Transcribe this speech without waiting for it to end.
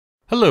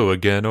Hello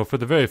again, or for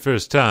the very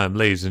first time,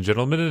 ladies and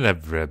gentlemen, and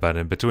everybody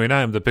in between.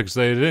 I am the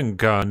pixelated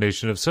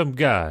incarnation of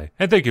SomeGuy,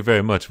 and thank you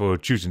very much for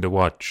choosing to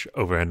watch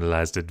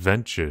Overanalyzed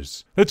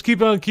Adventures. Let's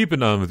keep on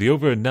keeping on with the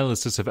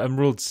overanalysis of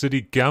Emerald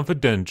City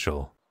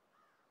Confidential.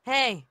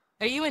 Hey,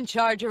 are you in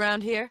charge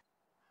around here?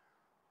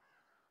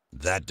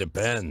 That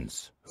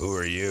depends. Who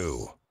are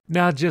you?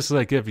 Now, just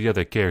like every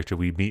other character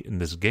we meet in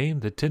this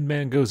game, the Tin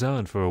Man goes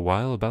on for a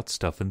while about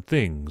stuff and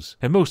things,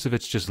 and most of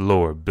it's just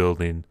lore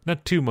building.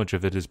 Not too much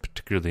of it is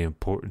particularly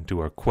important to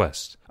our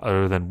quest.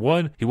 Other than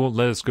one, he won't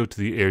let us go to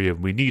the area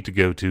we need to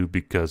go to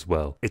because,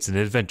 well, it's an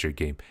adventure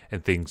game,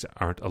 and things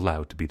aren't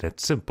allowed to be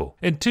that simple.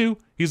 And two,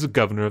 he's the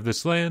governor of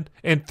this land.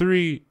 And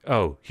three,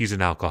 he's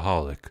an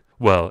alcoholic.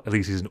 Well, at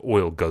least he's an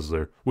oil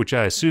guzzler, which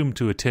I assume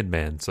to a Tin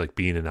Man's like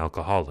being an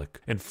alcoholic.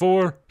 And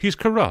four, he's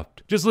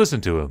corrupt. Just listen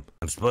to him.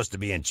 I'm supposed to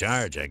be in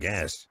charge, I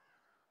guess.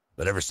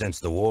 But ever since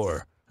the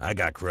war, I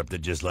got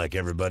corrupted just like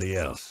everybody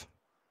else.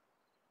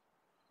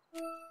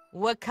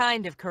 What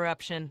kind of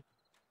corruption?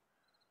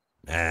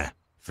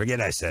 Forget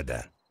I said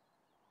that.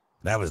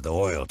 That was the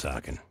oil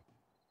talking.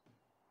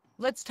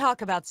 Let's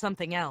talk about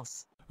something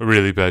else.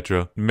 Really,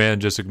 Petra? The man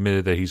just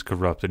admitted that he's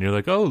corrupt, and you're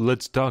like, oh,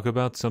 let's talk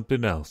about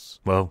something else.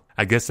 Well,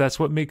 I guess that's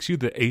what makes you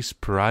the ace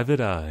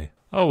private eye.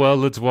 Oh well,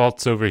 let's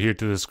waltz over here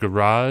to this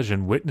garage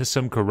and witness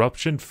some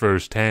corruption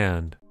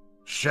firsthand.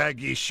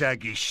 Shaggy,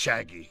 Shaggy,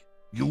 Shaggy.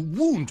 You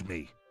wound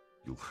me.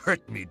 You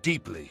hurt me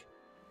deeply.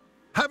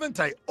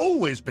 Haven't I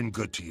always been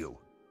good to you?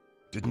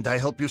 Didn't I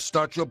help you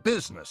start your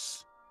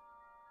business?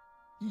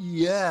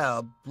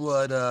 Yeah,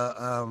 but,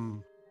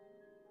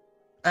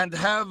 And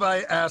have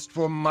I asked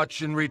for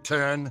much in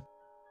return?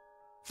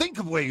 Think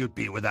of where you'd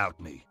be without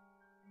me.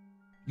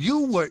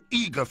 You were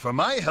eager for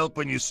my help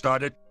when you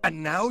started,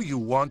 and now you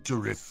want to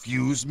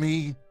refuse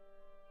me?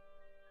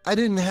 I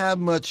didn't have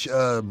much,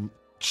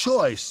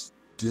 choice,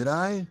 did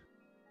I?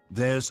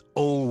 There's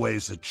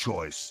always a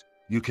choice.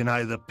 You can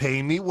either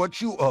pay me what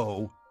you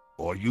owe,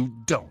 or you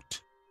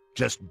don't.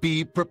 Just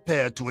be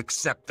prepared to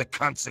accept the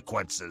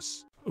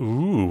consequences.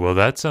 Ooh, well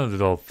that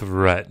sounded all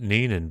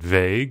threatening and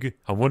vague.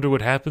 I wonder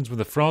what happens when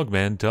the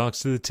Frogman talks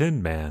to the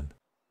Tin Man.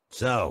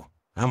 So,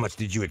 how much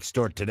did you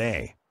extort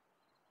today?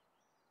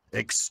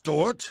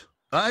 Extort?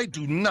 I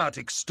do not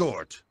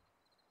extort.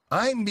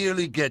 I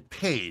merely get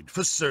paid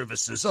for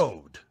services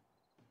owed.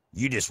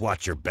 You just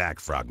watch your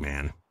back,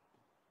 Frogman.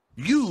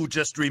 You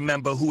just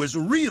remember who is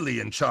really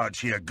in charge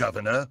here,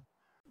 Governor.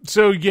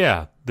 So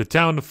yeah, the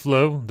town of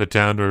Flo, the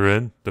town we're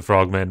in, the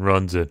Frogman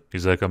runs it.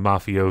 He's like a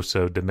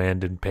mafioso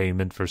demanding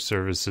payment for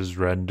services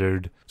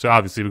rendered. So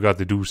obviously we got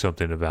to do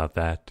something about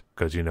that.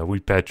 Because, you know,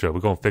 we Petra, we're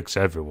gonna fix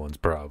everyone's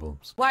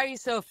problems. Why are you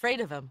so afraid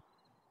of him?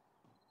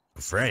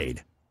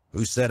 Afraid?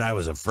 Who said I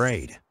was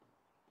afraid?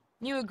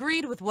 You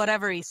agreed with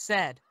whatever he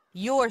said.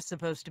 You're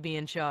supposed to be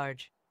in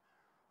charge.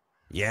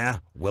 Yeah?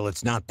 Well,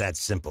 it's not that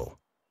simple.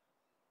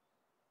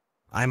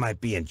 I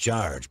might be in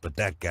charge, but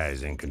that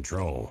guy's in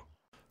control.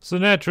 So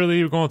naturally,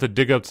 you're going to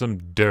dig up some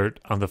dirt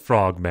on the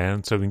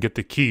Frogman so we can get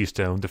the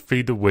keystone to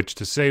feed the witch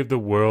to save the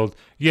world.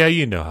 Yeah,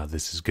 you know how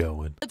this is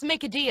going. Let's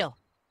make a deal.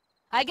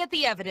 I get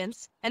the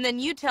evidence, and then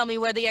you tell me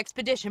where the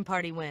expedition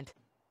party went.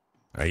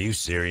 Are you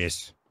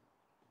serious?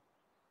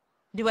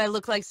 Do I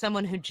look like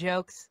someone who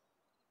jokes?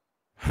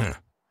 Huh.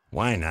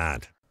 Why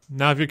not?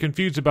 Now, if you're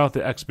confused about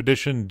the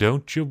expedition,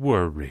 don't you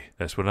worry.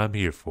 That's what I'm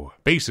here for.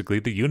 Basically,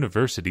 the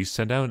university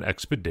sent out an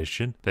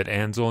expedition that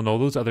Ansel and all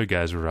those other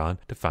guys were on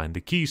to find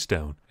the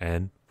keystone.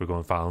 And we're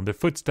going to follow in their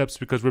footsteps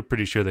because we're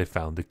pretty sure they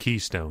found the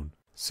keystone.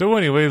 So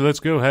anyway, let's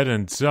go ahead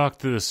and talk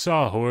to the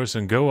sawhorse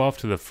and go off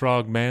to the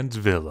Frogman's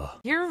villa.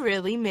 You're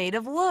really made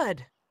of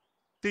wood.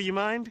 Do you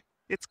mind?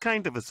 It's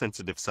kind of a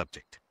sensitive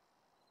subject.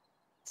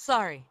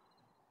 Sorry.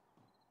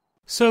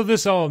 So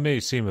this all may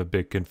seem a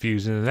bit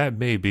confusing, and that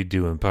may be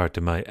due in part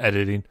to my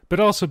editing, but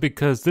also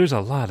because there's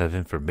a lot of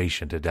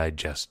information to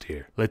digest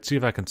here. Let's see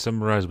if I can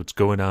summarize what's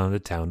going on in the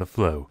town of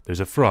Flo. There's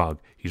a frog.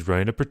 He's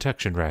running a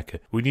protection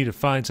racket. We need to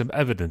find some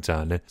evidence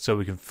on it so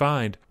we can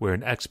find where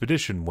an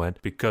expedition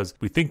went, because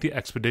we think the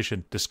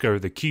expedition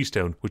discovered the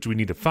keystone, which we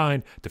need to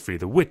find to free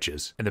the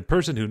witches. And the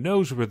person who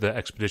knows where the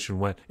expedition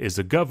went is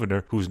the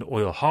governor, who's an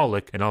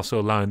oilholic and also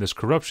allowing this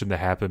corruption to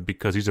happen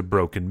because he's a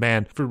broken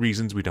man for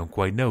reasons we don't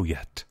quite know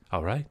yet.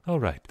 All right.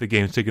 The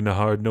game's taking a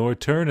hard Noir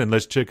turn, and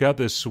let's check out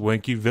this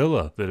swanky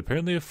villa that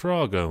apparently a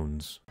frog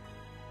owns.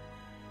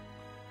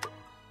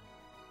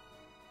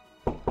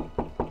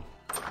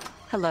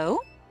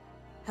 Hello?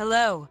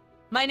 Hello.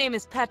 My name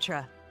is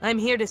Petra. I'm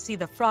here to see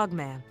the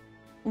Frogman.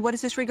 What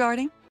is this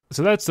regarding?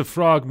 So that's the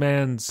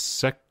Frogman's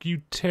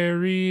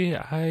secretary,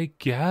 I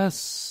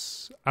guess?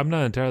 I'm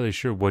not entirely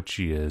sure what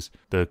she is.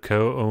 The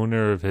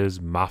co-owner of his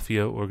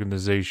mafia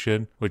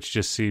organization, which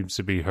just seems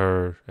to be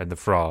her and the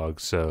frog,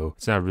 so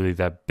it's not really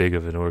that big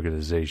of an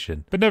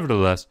organization. But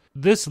nevertheless,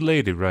 this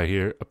lady right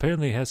here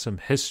apparently has some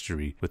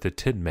history with the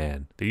Tin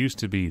Man. They used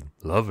to be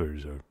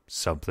lovers or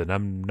something.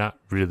 I'm not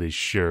really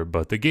sure,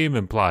 but the game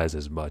implies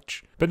as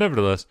much. But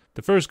nevertheless,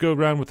 the first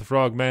go-round with the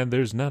Frogman,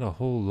 there's not a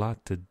whole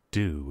lot to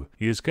do?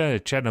 You just kind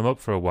of chat him up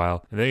for a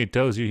while, and then he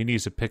tells you he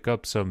needs to pick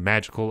up some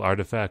magical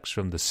artifacts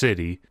from the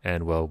city,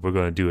 and well, we're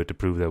going to do it to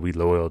prove that we're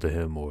loyal to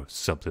him or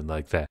something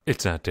like that.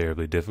 It's not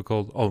terribly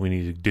difficult. All we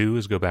need to do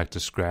is go back to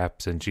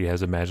Scraps, and she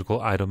has a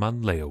magical item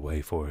on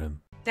layaway for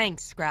him.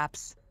 Thanks,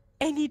 Scraps.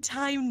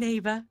 Anytime,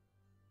 neighbor.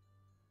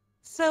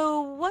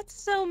 So,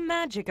 what's so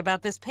magic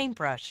about this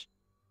paintbrush?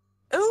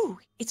 Oh,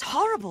 it's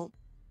horrible.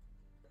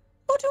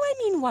 Or do I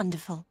mean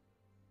wonderful?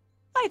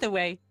 Either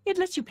way, it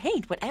lets you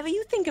paint whatever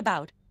you think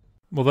about.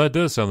 Well, that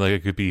does sound like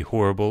it could be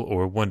horrible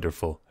or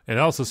wonderful. It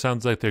also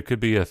sounds like there could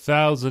be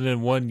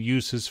 1,001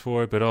 uses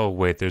for it, but oh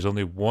wait, there's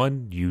only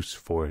one use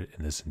for it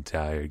in this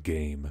entire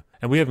game.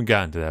 And we haven't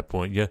gotten to that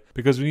point yet,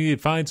 because we need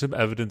to find some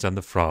evidence on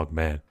the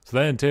Frogman. So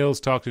that entails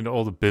talking to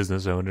all the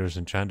business owners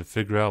and trying to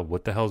figure out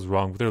what the hell's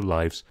wrong with their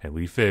lives, and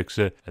we fix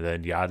it, and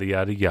then yada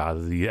yada yada,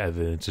 the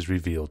evidence is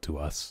revealed to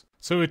us.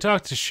 So we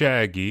talk to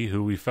Shaggy,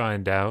 who we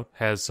find out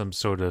has some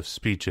sort of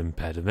speech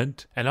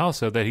impediment, and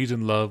also that he's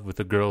in love with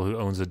the girl who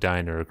owns a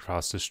diner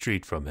across the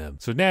street from him.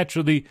 So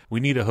naturally,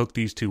 we need to hook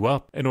these two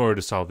up in order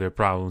to solve their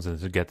problems and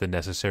to get the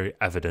necessary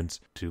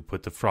evidence to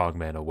put the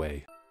Frogman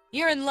away.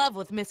 You're in love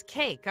with Miss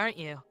Cake, aren't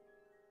you?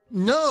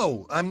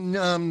 No,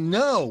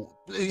 no.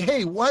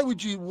 Hey, why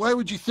would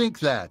you think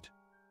that?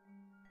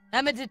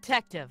 I'm a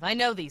detective. I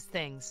know these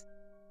things.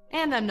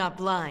 And I'm not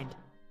blind.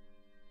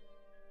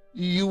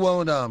 You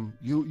won't,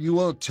 you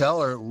won't tell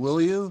her, will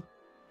you?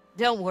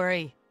 Don't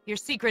worry. Your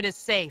secret is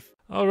safe.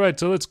 Alright,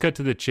 so let's cut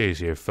to the chase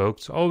here,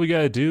 folks. All we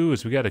gotta do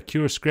is we gotta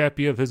cure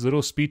Scrappy of his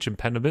little speech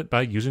impediment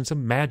by using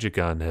some magic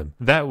on him.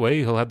 That way,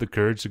 he'll have the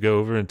courage to go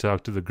over and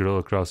talk to the girl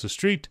across the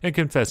street and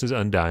confess his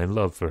undying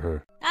love for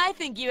her. I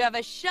think you have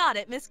a shot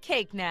at Miss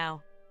Cake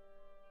now.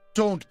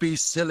 Don't be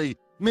silly.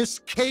 Miss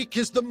Cake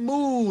is the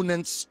moon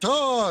and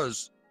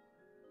stars.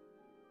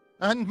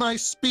 And my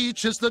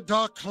speech is the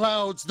dark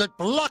clouds that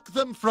block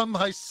them from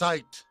my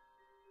sight.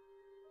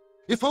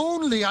 If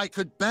only I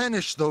could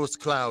banish those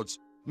clouds,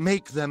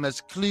 make them as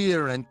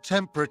clear and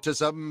temperate as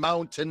a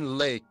mountain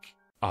lake.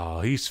 Aw,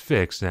 he's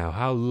fixed now,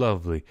 how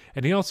lovely.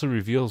 And he also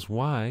reveals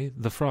why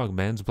the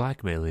Frogman's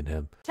blackmailing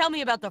him. Tell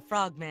me about the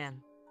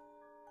Frogman.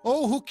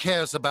 Oh, who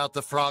cares about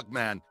the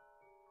Frogman?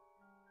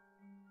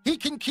 He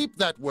can keep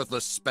that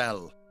worthless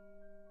spell.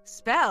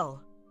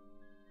 Spell?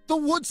 The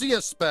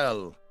Woodsia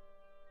spell.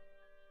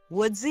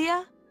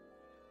 Woodsia?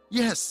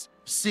 Yes,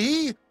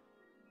 see?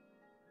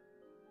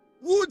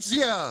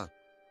 Woodsia!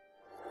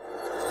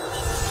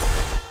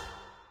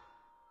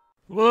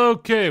 Well,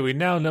 okay, we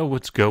now know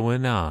what's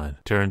going on.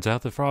 Turns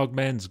out the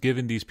Frogman's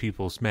giving these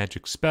people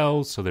magic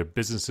spells so their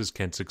businesses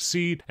can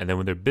succeed, and then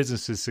when their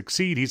businesses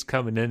succeed, he's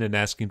coming in and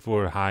asking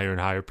for a higher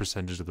and higher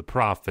percentage of the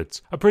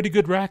profits. A pretty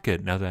good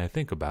racket, now that I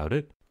think about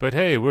it. But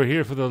hey, we're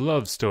here for the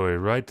love story,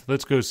 right?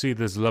 Let's go see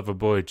this lover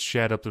boy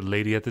chat up the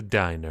lady at the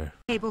diner.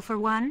 Table for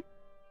one?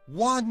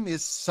 One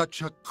is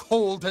such a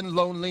cold and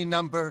lonely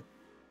number.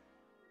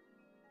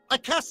 I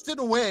cast it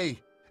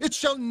away. It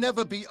shall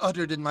never be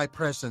uttered in my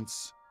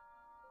presence.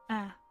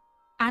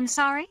 I'm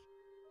sorry?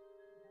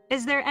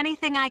 Is there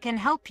anything I can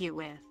help you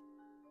with?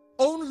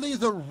 Only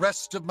the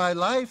rest of my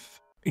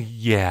life?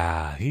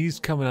 Yeah, he's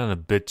coming on a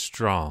bit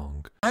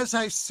strong. As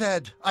I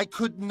said, I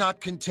could not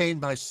contain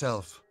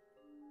myself.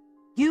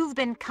 You've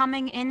been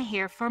coming in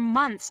here for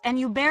months and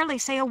you barely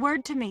say a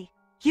word to me.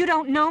 You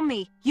don't know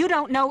me. You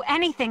don't know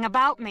anything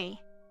about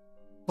me.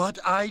 But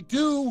I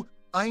do.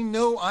 I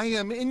know I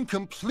am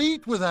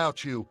incomplete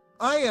without you.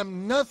 I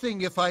am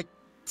nothing if I...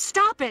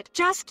 Stop it.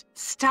 Just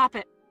stop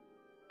it.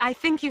 I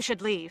think you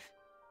should leave.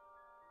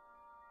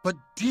 But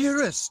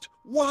dearest,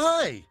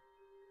 why?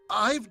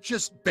 I've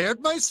just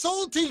bared my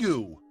soul to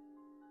you.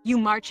 You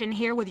march in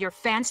here with your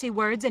fancy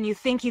words and you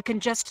think you can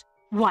just...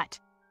 what?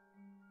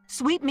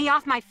 Sweep me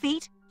off my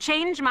feet?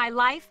 Change my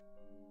life?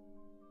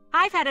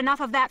 I've had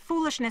enough of that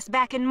foolishness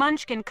back in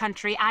Munchkin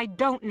country. I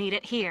don't need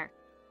it here.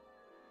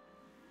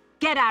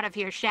 Get out of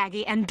here,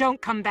 Shaggy, and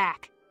don't come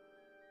back.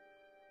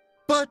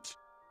 But...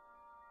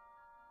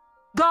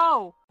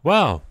 Go!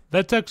 Wow,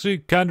 that's actually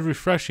kind of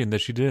refreshing that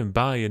she didn't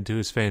buy into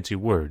his fancy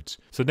words.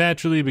 So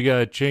naturally, we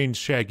gotta change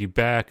Shaggy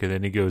back, and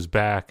then he goes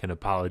back and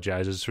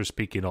apologizes for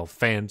speaking all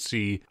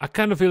fancy. I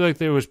kind of feel like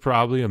there was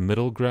probably a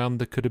middle ground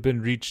that could have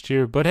been reached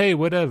here, but hey,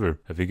 whatever.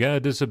 If you got a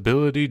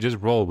disability, just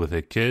roll with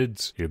it,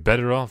 kids. You're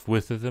better off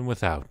with it than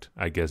without,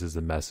 I guess is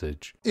the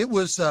message. It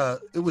was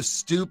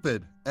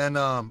stupid, and,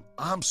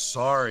 I'm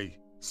sorry.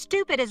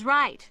 Stupid is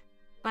right,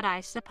 but I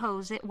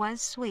suppose it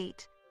was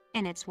sweet,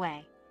 in its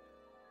way.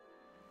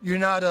 You're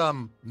not,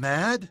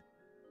 mad?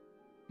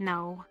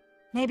 No.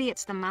 Maybe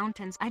it's the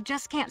mountains. I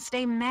just can't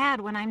stay mad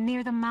when I'm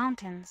near the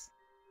mountains.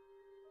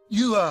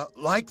 You,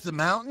 like the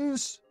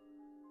mountains?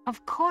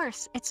 Of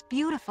course, it's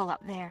beautiful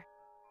up there.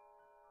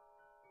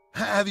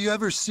 Have you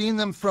ever seen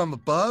them from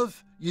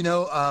above? You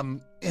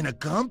know, in a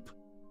gump?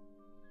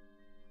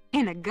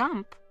 In a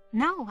gump?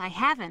 No, I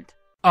haven't.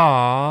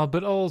 Aw,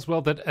 but all's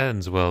well that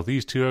ends well.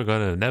 These two are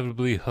gonna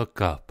inevitably hook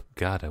up.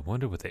 God, I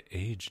wonder what the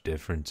age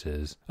difference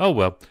is. Oh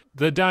well,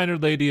 the diner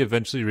lady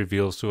eventually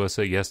reveals to us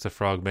that yes, the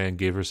frogman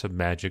gave her some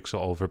magic so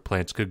all of her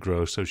plants could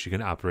grow so she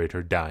can operate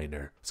her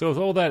diner. So with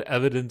all that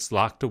evidence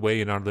locked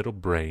away in our little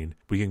brain,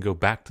 we can go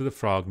back to the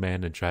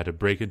frogman and try to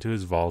break into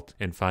his vault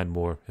and find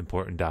more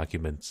important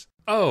documents.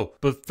 Oh,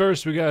 but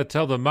first we gotta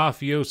tell the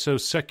mafioso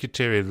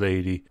secretary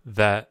lady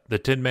that the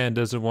Tin Man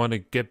doesn't want to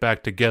get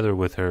back together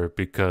with her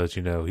because,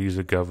 you know, he's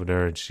a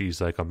governor and she's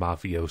like a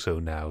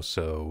mafioso now,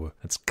 so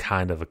it's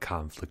kind of a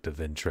conflict of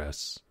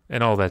interest.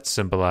 And all that's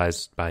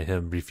symbolized by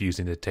him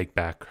refusing to take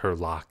back her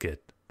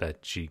locket that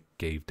she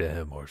gave to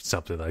him or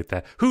something like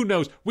that. Who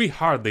knows? We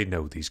hardly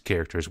know these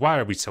characters. Why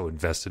are we so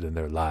invested in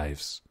their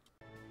lives?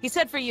 He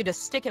said for you to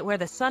stick it where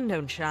the sun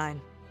don't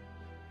shine.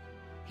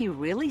 He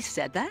really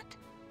said that?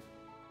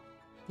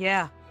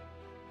 Yeah.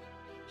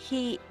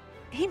 He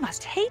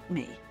must hate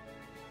me.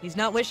 He's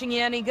not wishing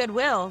you any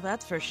goodwill,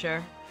 that's for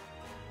sure.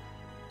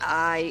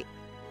 Nimmy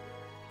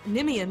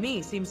and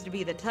me seems to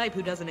be the type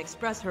who doesn't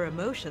express her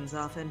emotions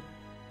often.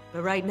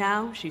 But right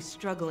now, she's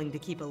struggling to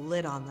keep a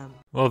lid on them.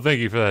 Well, thank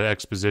you for that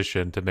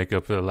exposition to make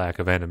up for the lack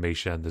of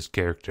animation on this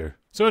character.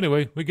 So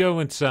anyway, we go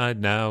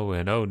inside now,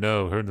 and oh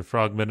no, her and the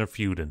frogmen are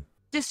feuding.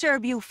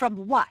 Disturb you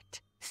from what?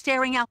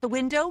 Staring out the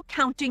window,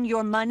 counting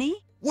your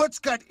money? What's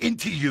got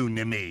into you,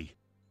 Nimmy?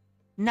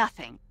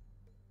 Nothing.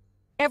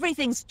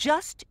 Everything's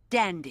just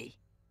dandy.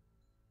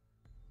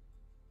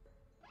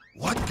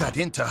 What got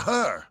into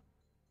her?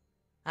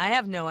 I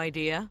have no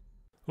idea.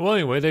 Well,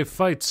 anyway, they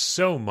fight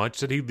so much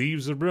that he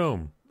leaves the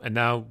room. And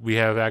now we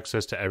have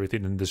access to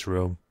everything in this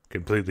room,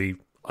 completely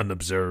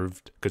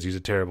unobserved, because he's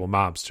a terrible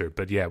mobster.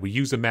 But yeah, we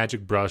use a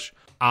magic brush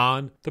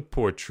on the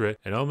portrait.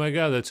 And oh my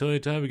god, that's the only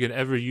time we can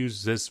ever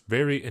use this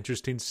very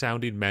interesting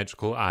sounding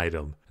magical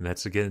item. And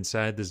that's to get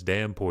inside this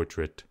damn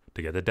portrait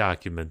to get the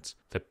documents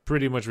that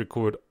pretty much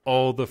record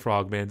all the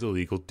frogman's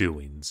illegal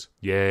doings.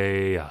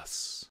 Yay,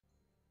 us.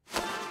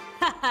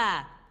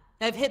 Haha!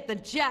 I've hit the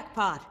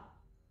jackpot!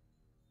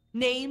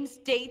 Names,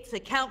 dates,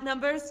 account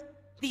numbers,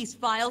 these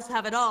files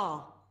have it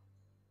all.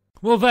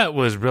 Well, that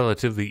was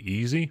relatively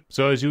easy.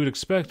 So as you would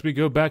expect, we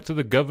go back to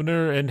the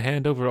governor and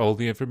hand over all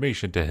the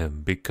information to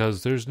him,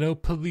 because there's no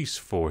police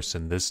force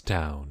in this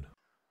town.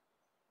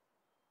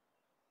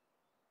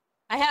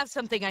 I have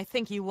something I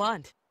think you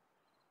want.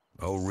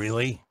 Oh,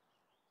 really?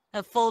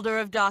 A folder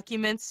of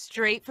documents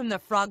straight from the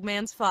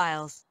Frogman's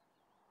files.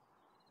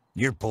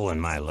 You're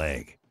pulling my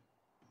leg.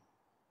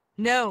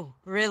 No,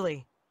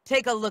 really.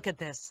 Take a look at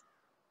this.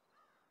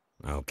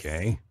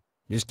 Okay.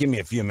 Just give me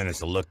a few minutes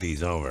to look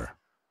these over.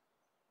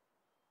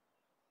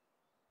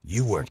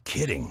 You weren't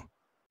kidding.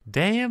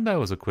 Damn, that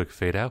was a quick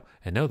fade out.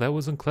 And no, that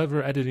wasn't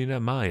clever editing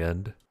at my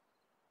end.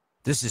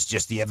 This is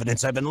just the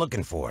evidence I've been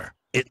looking for.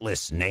 It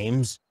lists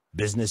names,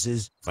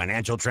 businesses,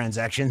 financial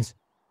transactions.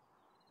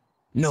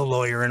 No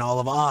lawyer in all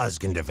of Oz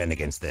can defend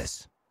against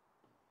this.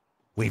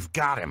 We've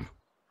got him.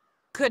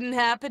 Couldn't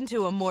happen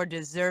to a more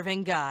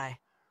deserving guy.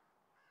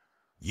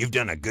 You've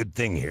done a good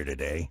thing here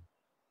today.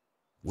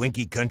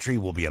 Winky Country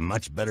will be a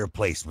much better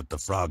place with the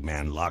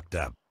Frogman locked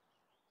up.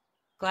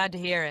 Glad to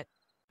hear it.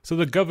 So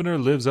the governor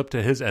lives up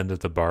to his end of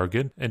the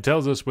bargain and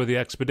tells us where the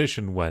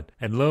expedition went.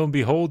 And lo and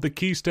behold, the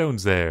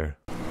keystone's there.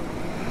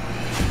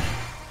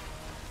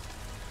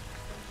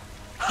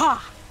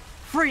 Ha!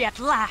 Free at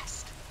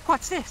last!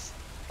 What's this?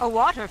 A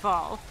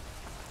waterfall?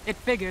 It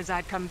figures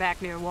I'd come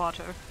back near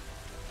water.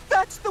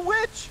 That's the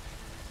witch!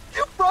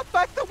 You brought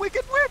back the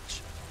wicked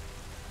witch!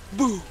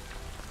 Boo!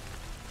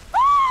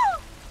 Ah!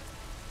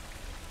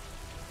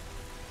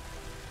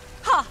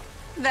 Ha!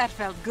 That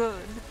felt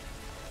good.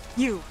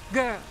 You,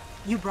 girl,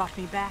 you brought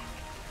me back.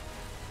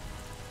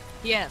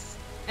 Yes,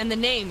 and the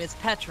name is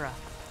Petra.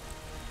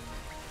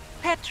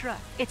 Petra,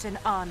 it's an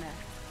honor.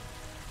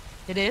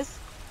 It is?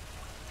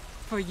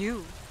 For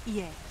you,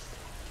 yes.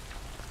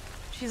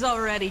 She's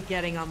already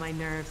getting on my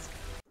nerves.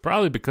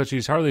 Probably because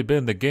she's hardly been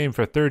in the game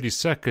for 30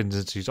 seconds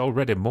and she's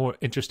already more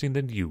interesting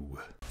than you.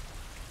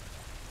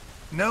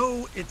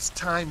 No, it's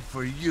time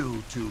for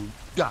you to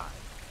die.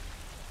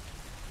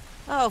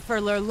 Oh, for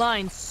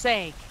Lurline's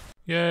sake.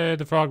 Yeah,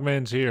 the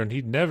frogman's here and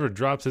he never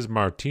drops his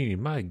martini.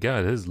 My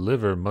god, his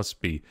liver must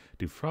be...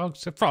 Do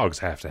frogs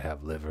have to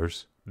have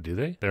livers? Do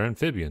they? They're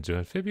amphibians. Do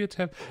amphibians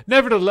have...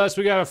 Nevertheless,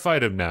 we gotta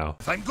fight him now.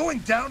 If I'm going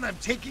down, I'm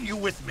taking you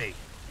with me.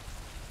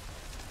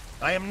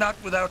 I am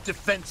not without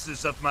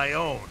defenses of my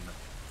own.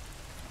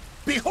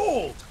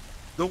 Behold,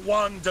 the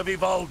wand of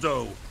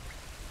Ivaldo,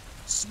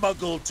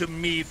 smuggled to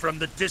me from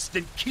the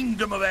distant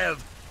kingdom of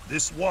Ev.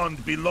 This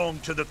wand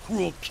belonged to the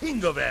cruel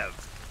king of Ev.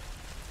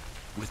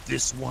 With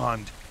this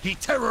wand, he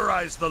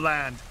terrorized the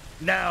land.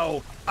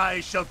 Now, I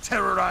shall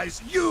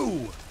terrorize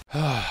you!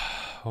 Why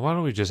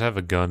don't we just have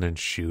a gun and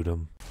shoot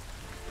him?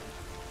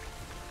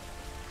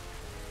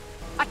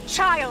 A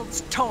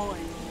child's toy!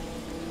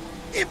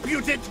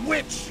 Impudent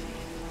witch!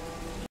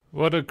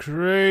 What a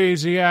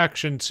crazy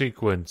action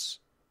sequence.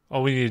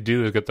 All we need to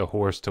do is get the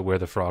horse to where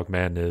the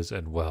frogman is,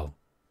 and well,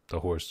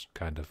 the horse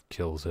kind of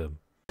kills him.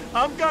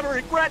 I'm gonna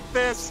regret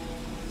this!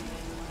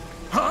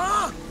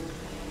 Huh?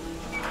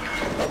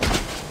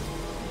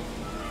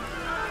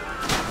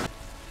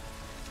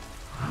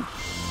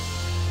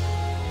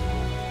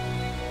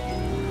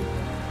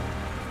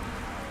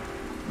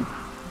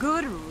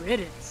 Good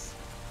riddance.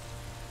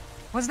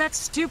 Was that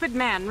stupid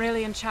man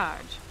really in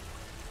charge?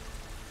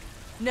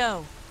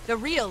 No, the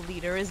real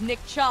leader is Nick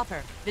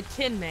Chopper, the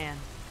Tin Man.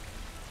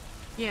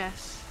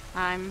 Yes,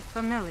 I'm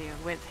familiar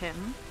with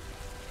him.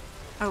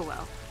 Oh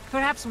well,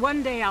 perhaps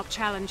one day I'll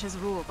challenge his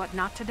rule, but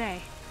not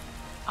today.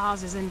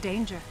 Oz is in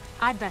danger.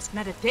 I'd best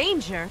meditate.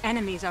 Danger?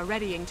 Enemies are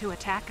readying to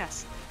attack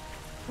us.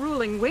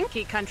 Ruling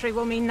Winky Country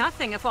will mean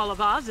nothing if all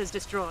of Oz is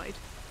destroyed.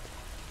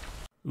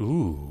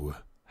 Ooh,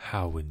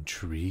 how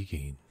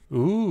intriguing.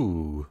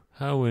 Ooh,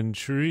 how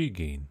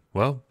intriguing.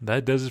 Well,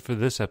 that does it for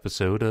this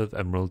episode of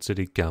Emerald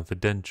City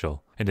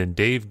Confidential. And in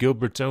Dave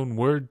Gilbert's own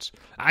words,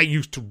 I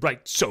used to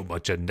write so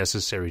much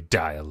unnecessary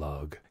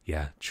dialogue.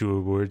 Yeah, truer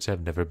words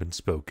have never been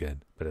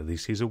spoken, but at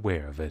least he's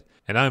aware of it.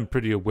 And I'm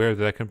pretty aware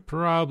that I can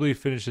probably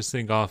finish this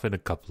thing off in a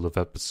couple of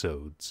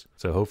episodes.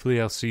 So hopefully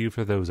I'll see you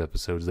for those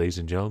episodes, ladies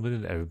and gentlemen,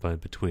 and everybody in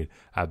between.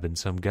 I've been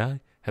SomeGuy.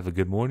 Have a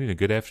good morning, a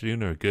good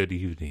afternoon, or a good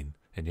evening.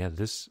 And yeah,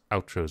 this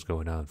outro's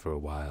going on for a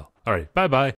while. All right, bye-bye.